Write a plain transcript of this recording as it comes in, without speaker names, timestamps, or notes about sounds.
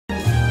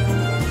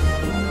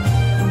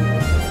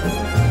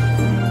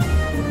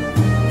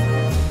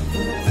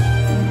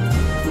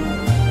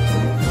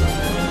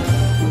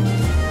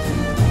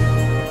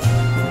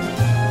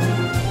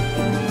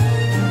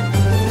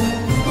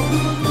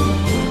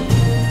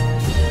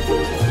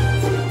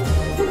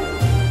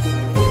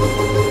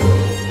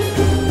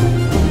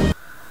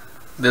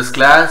This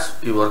class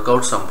we work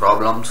out some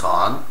problems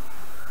on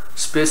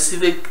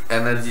specific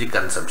energy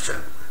consumption.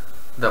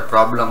 The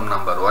problem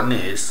number 1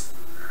 is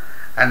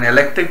an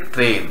electric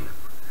train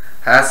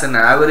has an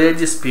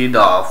average speed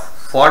of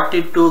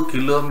 42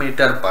 km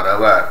per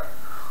hour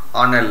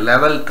on a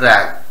level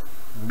track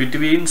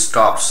between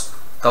stops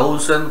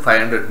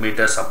 1500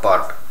 meters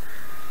apart.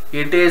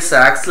 It is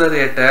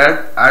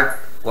accelerated at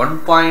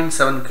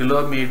 1.7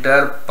 km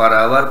per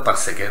hour per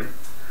second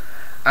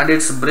and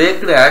it's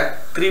braked at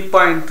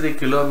 3.3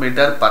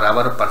 km per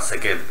hour per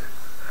second.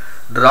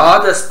 Draw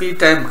the speed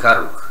time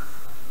curve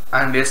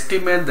and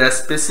estimate the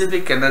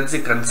specific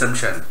energy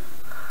consumption.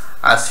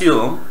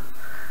 Assume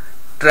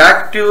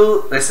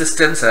tractive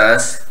resistance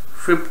as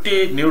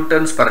 50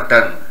 newtons per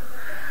ton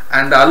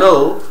and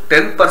allow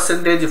 10%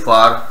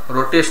 for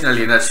rotational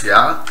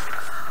inertia.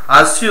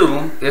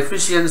 Assume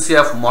efficiency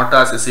of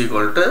motors is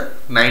equal to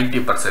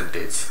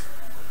 90%.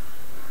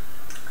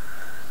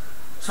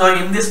 So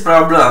in this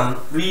problem,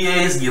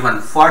 VA is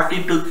given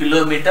 42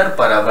 km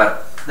per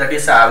hour, that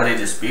is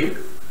average speed,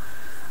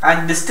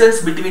 and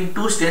distance between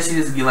two stations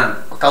is given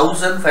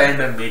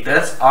 1500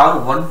 meters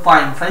or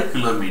 1.5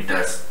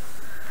 kilometers,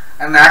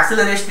 and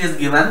acceleration is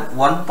given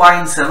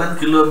 1.7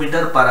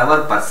 km per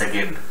hour per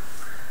second,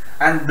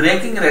 and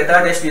braking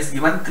retardation is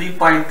given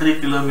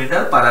 3.3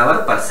 km per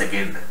hour per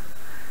second.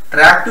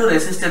 Tractive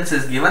resistance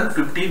is given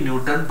 50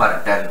 Newton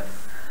per ton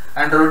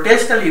and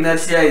rotational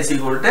inertia is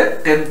equal to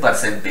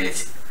 10%.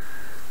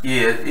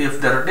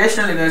 If the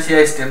rotational inertia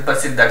is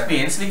 10%, that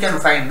means we can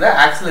find the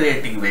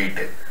accelerating weight.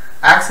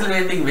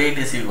 Accelerating weight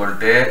is equal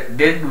to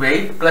dead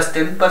weight plus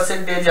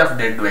 10% of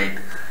dead weight.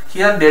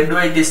 Here dead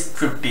weight is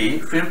 50.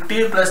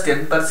 50 plus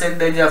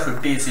 10% of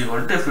 50 is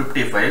equal to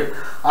 55,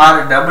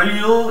 or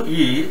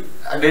WE,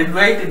 dead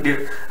weight,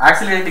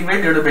 accelerating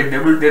weight divided by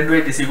dead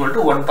weight is equal to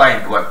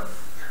 1.1.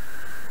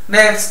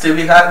 Next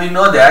we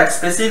know that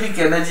specific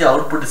energy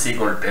output is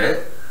equal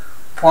to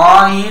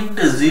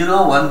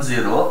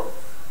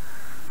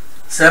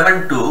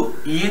 0.01072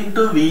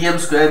 into Vm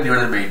square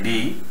divided by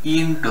d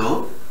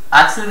into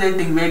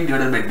accelerating weight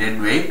divided by dead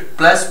weight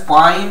plus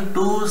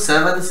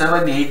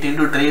 0.2778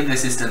 into train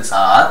resistance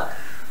R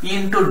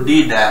into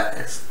d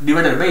dash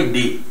divided by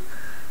d.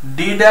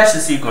 D dash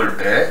is equal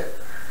to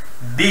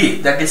d,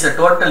 that is a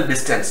total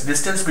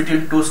distance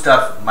between two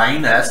stops,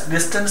 minus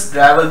distance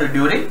travelled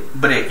during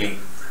braking.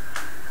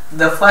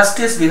 The first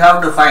is we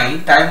have to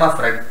find time of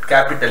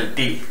capital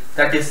T,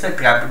 that is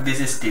this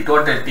is T,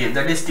 total T,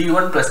 that is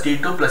T1 plus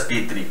T2 plus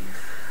T3,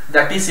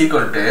 that is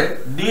equal to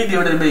d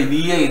divided by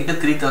VA into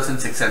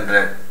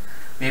 3600.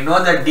 We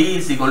know that d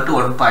is equal to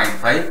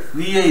 1.5,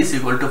 VA is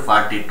equal to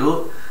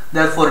 42,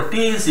 therefore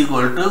T is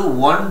equal to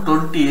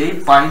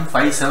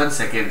 128.57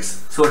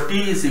 seconds. So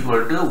T is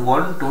equal to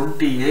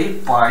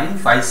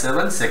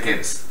 128.57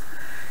 seconds.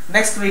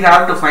 Next we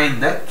have to find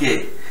the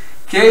K.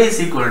 K is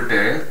equal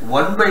to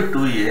 1 by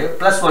 2A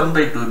plus 1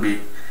 by 2B.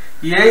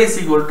 A is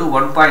equal to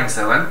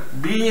 1.7,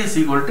 B is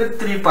equal to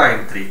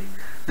 3.3.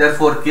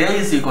 Therefore, K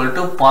is equal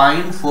to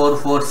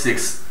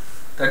 0.446,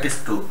 that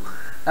is 2.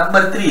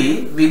 Number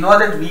 3, we know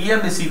that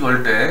Vm is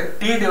equal to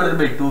T divided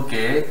by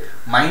 2K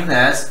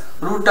minus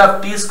root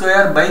of T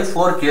square by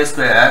 4K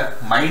square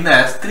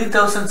minus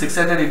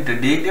 3600 into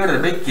D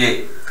divided by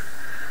K.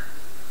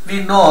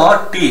 We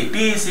know T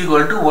is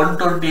equal to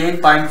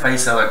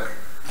 128.57,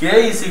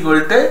 K is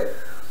equal to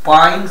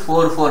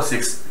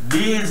 0.446,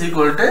 D is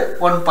equal to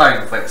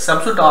 1.5.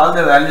 Substitute all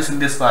the values in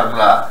this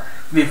formula.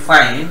 We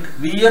find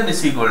Vm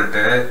is equal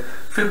to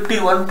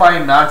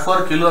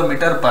 51.04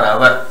 km per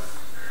hour.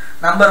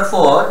 Number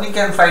 4, we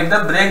can find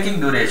the braking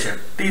duration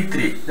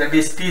T3, that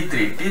is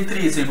T3. T3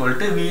 is equal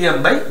to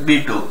Vm by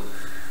B2.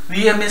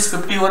 Vm is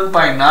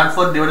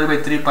 51.04 divided by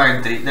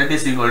 3.3, that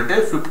is equal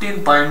to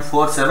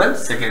 15.47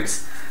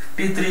 seconds.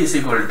 T3 is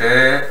equal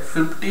to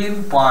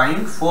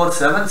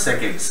 15.47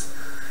 seconds.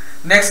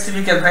 Next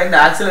we can find the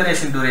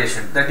acceleration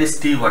duration, that is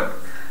T1,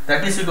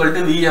 that is equal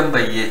to Vm by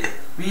A.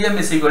 Vm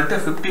is equal to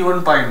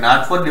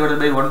 51.04 divided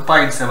by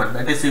 1.7,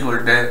 that is equal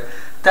to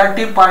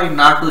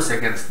 30.02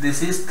 seconds.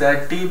 This is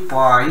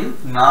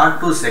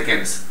 30.02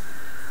 seconds.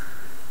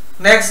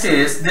 Next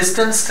is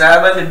distance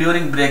travelled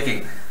during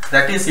braking,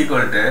 that is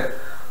equal to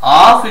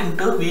half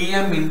into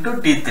Vm into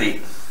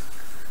T3,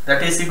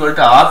 that is equal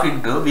to half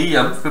into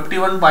Vm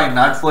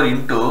 51.04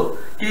 into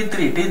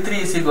T3. T3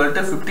 is equal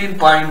to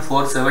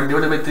 15.47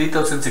 divided by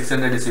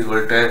 3600 is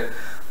equal to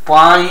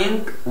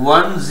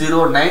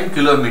 0.109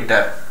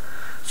 km.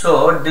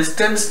 So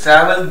distance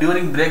travelled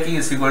during braking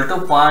is equal to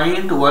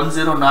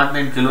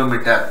 0.1009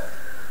 km.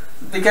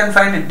 We can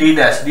find D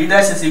dash. D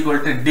dash is equal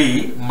to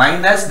D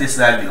minus this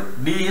value.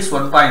 D is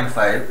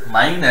 1.5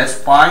 minus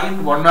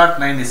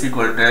 0.109 is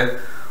equal to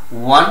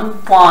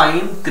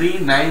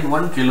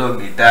 1.391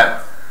 km.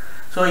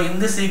 So in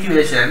this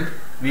equation,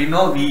 we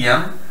know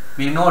Vm,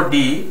 we know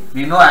D,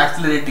 we know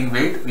accelerating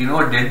weight, we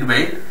know dead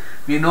weight,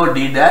 we know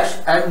D dash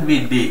and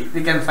Vd.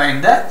 We can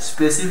find the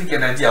specific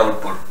energy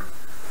output.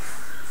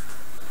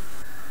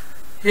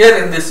 Here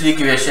in this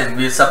equation,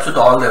 we substitute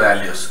all the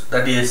values,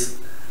 that is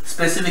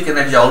specific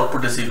energy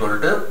output is equal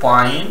to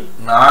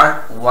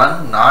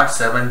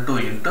 0.01072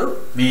 into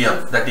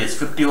Vm, that is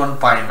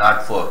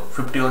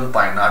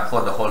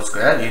 51.04 the whole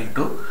square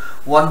into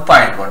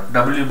 1.1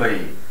 W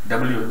by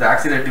W, the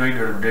accelerating weight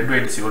divided by dead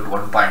weight is equal to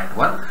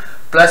 1.1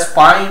 plus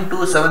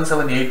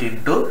 0.2778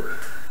 into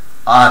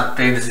R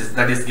train resistance,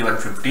 that is given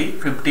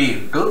 50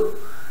 into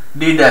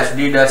d dash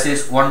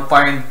is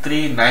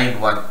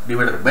 1.391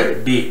 divided by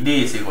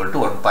d is equal to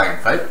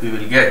 1.5. we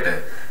will get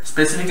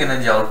specific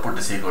energy output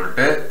is equal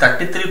to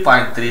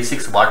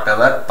 33.36 watt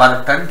hour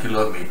per ton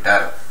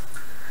kilometer.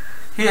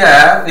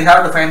 Here we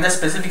have to find the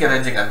specific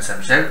energy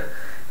consumption.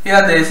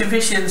 Here the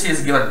efficiency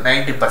is given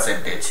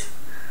 90%.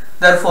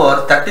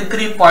 Therefore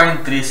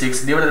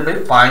 33.36 divided by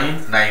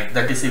 0.9,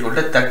 that is equal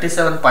to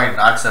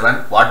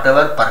 37.07 watt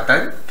hour per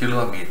ton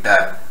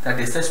kilometer. That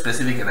is the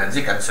specific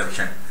energy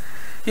consumption.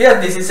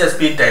 Here this is a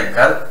speed time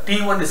curve.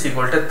 T1 is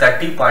equal to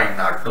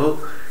 30.02,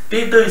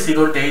 T2 is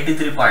equal to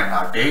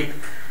 83.08,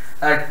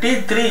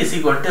 T3 is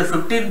equal to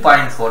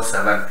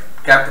 15.47,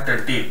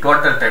 capital T,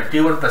 total time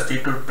T1 plus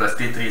T2 plus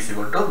T3 is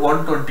equal to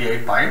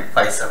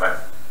 128.57.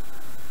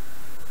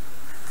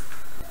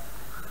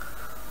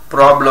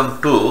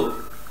 Problem 2.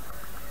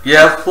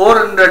 A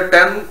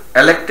 410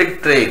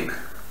 electric train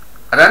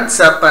runs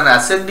up an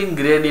ascending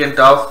gradient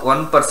of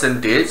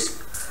 1%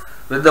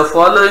 with the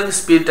following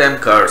speed time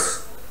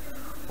curves.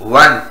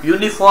 1.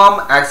 Uniform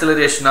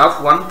acceleration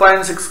of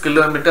 1.6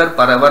 km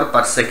per hour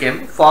per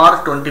second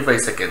for 25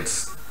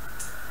 seconds.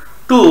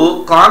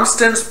 2.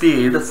 Constant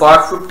speed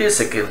for 50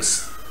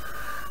 seconds.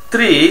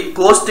 3.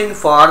 Coasting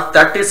for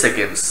 30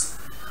 seconds.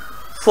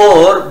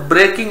 4.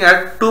 Braking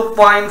at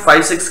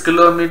 2.56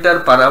 km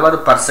per hour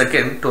per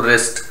second to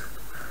rest.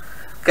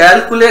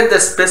 Calculate the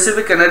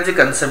specific energy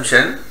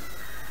consumption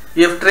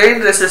if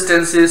train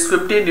resistance is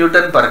 50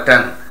 Newton per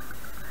ton.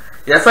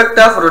 Effect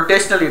of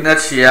rotational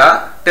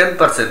inertia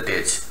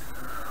 10%.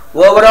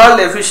 Overall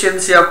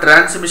efficiency of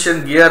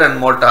transmission gear and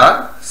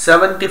motor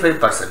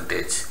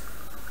 75%.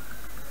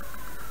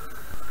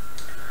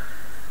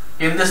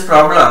 In this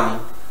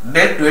problem,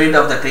 net weight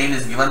of the train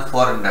is given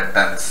 400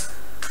 tons.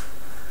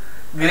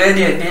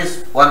 Gradient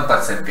is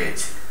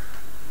 1%.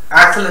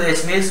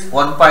 Acceleration is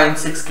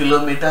 1.6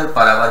 km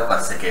per hour per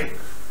second.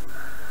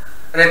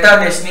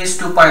 Retardation is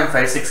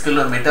 2.56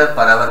 km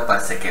per hour per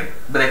second.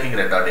 Braking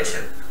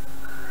retardation.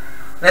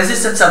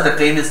 Resistance of the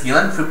train is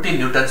given 50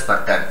 newtons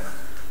per ton.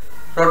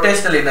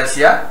 Rotational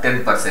inertia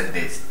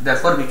 10%.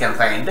 Therefore, we can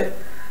find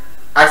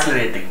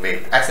accelerating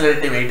weight.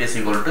 Accelerating weight is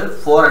equal to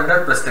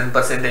 400 plus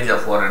 10%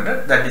 of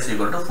 400, that is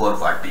equal to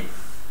 440.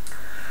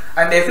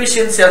 And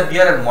efficiency of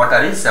gear and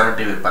motor is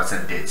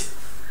 75%.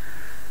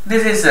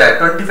 This is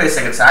 25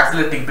 seconds.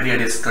 Accelerating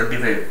period is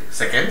 25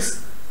 seconds.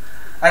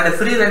 And the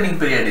free running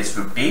period is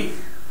 50.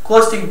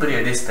 Coasting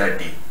period is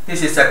 30.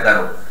 This is a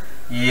curve.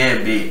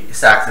 AB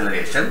is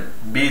acceleration,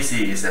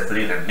 BC is a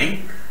free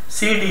running,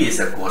 CD is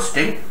a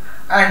coasting,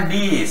 and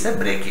D is a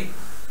braking.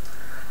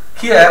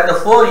 Here the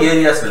four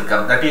areas will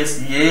come, that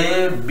is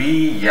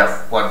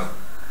ABF1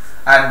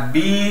 and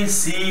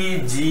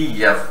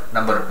BCGF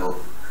number 2,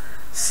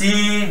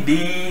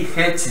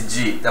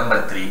 CDHG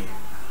number 3,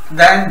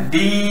 then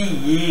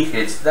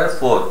DEH, there are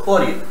four.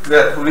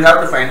 We have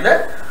to find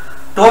the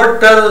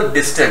total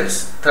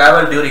distance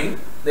traveled during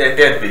the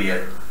entire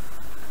period.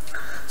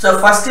 So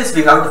first is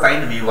we have to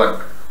find V1.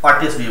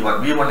 What is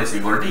V1? V1 is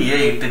equal to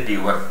A into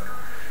T1.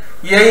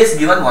 A is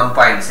given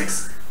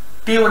 1.6.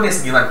 T1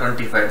 is given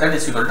 25. That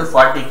is equal to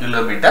 40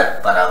 km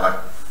per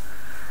hour.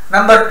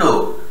 Number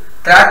 2.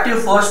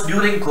 Tractive force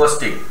during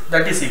coasting.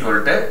 That is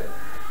equal to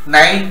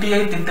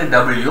 98 into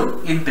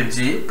W into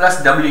G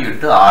plus W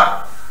into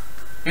R.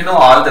 You know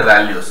all the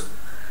values.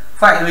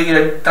 Fine. We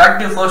get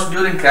tractive force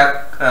during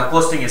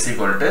coasting is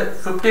equal to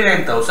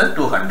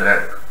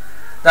 59,200.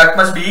 That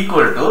must be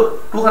equal to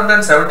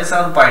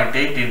 277.8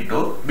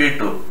 into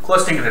B2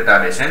 coasting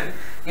retardation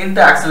into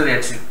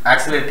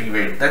accelerating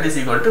weight, that is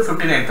equal to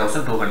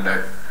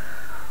 59,200,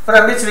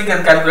 from which we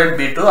can calculate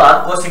B2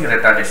 or coasting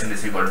retardation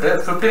is equal to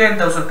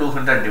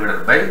 59,200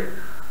 divided by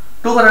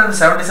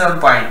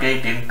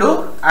 277.8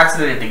 into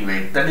accelerating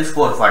weight, that is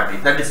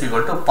 440, that is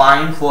equal to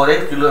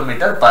 0.48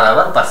 km per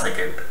hour per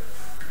second.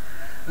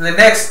 The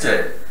next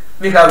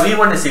we have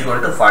V1 is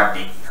equal to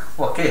 40,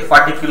 okay,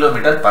 40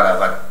 km per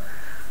hour.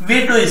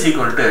 V2 is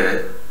equal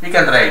to, we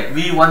can write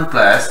V1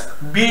 plus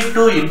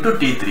B2 into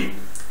T3.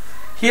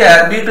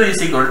 Here B2 is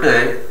equal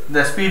to,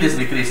 the speed is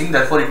decreasing,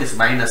 therefore it is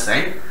minus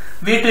sign.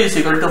 V2 is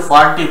equal to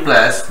 40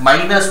 plus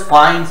minus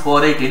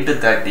 0.48 into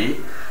 30,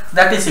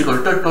 that is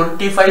equal to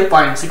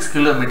 25.6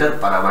 km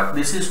per hour.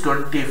 This is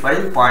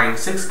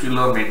 25.6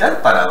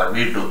 km per hour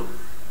V2.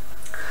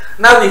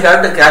 Now we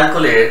have to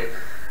calculate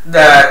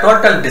the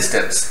total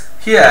distance.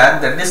 Here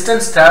the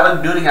distance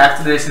travelled during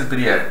acceleration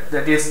period,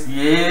 that is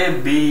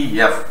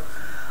ABF,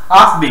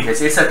 half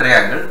BH, it's a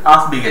triangle,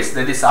 half BH,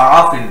 that is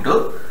half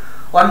into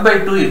 1 by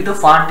 2 into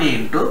 40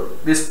 into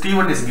this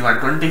T1 is given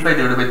 25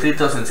 divided by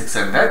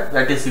 3600,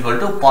 that is equal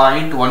to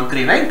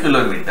 0.139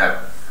 km.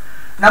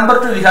 Number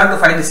 2 we have to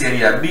find this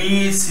area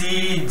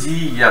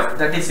BCGF,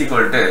 that is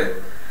equal to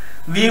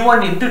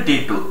V1 into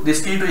T2.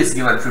 This T2 is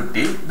given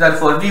 50.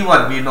 Therefore,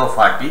 V1 we know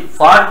 40.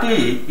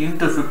 40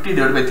 into 50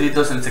 divided by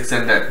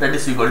 3600. That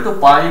is equal to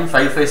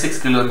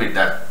 0.556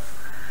 kilometer.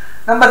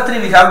 Number 3,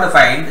 we have to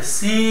find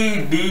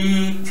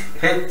CDHG.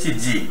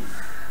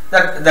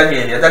 That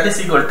area, that is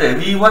equal to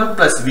V1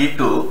 plus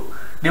V2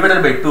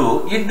 divided by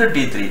 2 into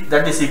T3.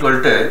 That is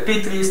equal to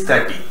T3 is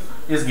 30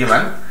 is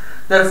given.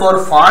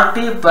 Therefore,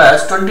 40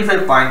 plus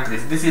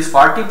 25.3. This is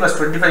 40 plus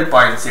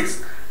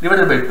 25.6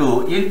 divided by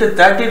 2 into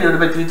 30 divided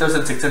by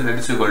 3600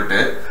 is equal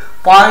to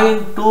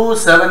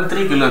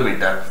 0.273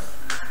 kilometer.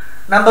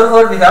 Number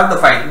 4, we have to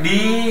find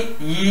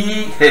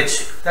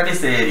DEH. That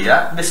is the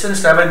area.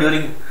 Distance traveled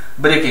during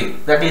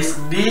braking. That is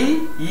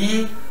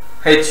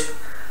DEH.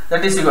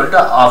 That is equal to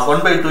half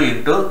 1 by 2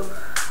 into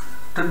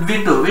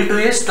V2. V2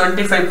 is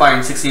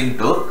 25.6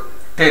 into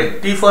 10.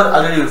 T4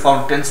 already we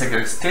found 10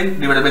 seconds. 10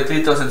 divided by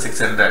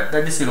 3600.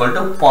 That is equal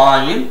to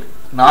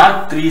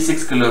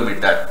 0.036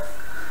 kilometer.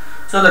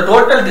 So the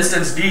total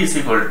distance D is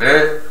equal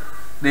to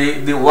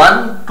the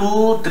 1,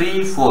 2,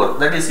 3, 4.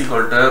 That is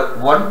equal to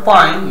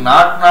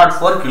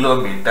 1.004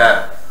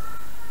 kilometer.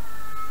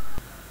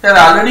 We have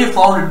already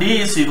found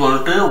D is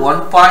equal to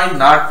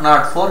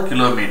 1.004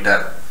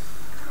 kilometer.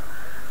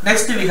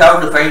 Next we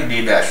have to find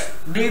D dash.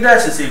 D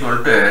dash is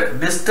equal to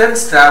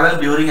distance traveled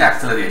during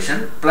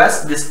acceleration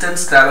plus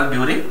distance traveled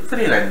during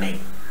free running.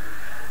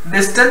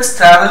 Distance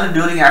traveled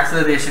during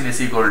acceleration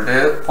is equal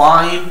to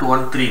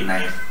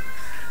 0.139.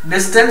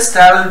 Distance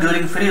traveled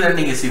during free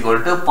running is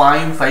equal to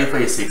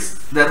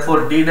 0.556.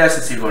 Therefore, D dash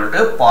is equal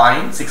to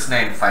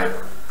 0.695.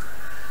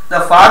 The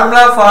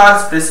formula for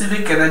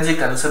specific energy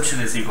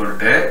consumption is equal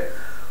to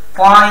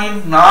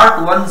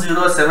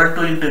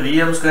 0.01072 into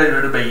Vm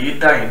square divided by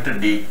eta into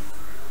D.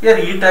 Here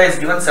eta is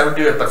given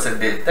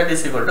 75%, that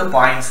is equal to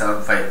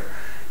 0.75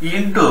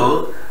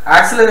 into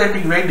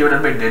accelerating weight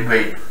divided by dead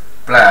weight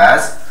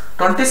plus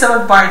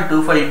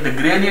 27.25 into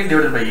gradient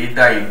divided by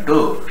eta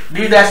into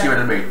D dash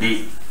divided by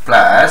D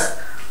plus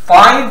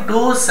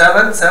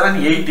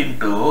 0.2778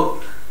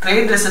 into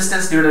train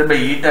resistance divided by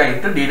eta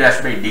into D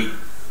dash by D.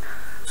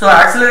 So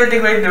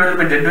accelerating weight divided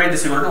by dead weight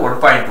is equal to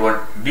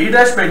 1.1. D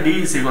dash by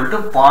D is equal to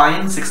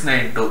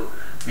 0.692.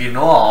 We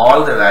know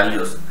all the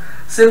values.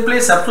 Simply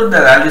substitute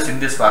the values in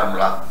this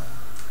formula.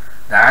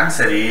 The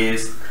answer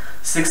is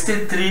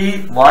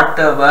 63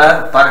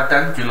 watt-hour per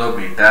ton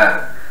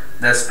kilometer.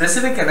 The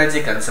specific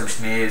energy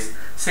consumption is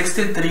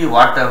 63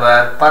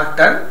 watt-hour per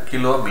ton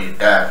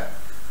kilometer.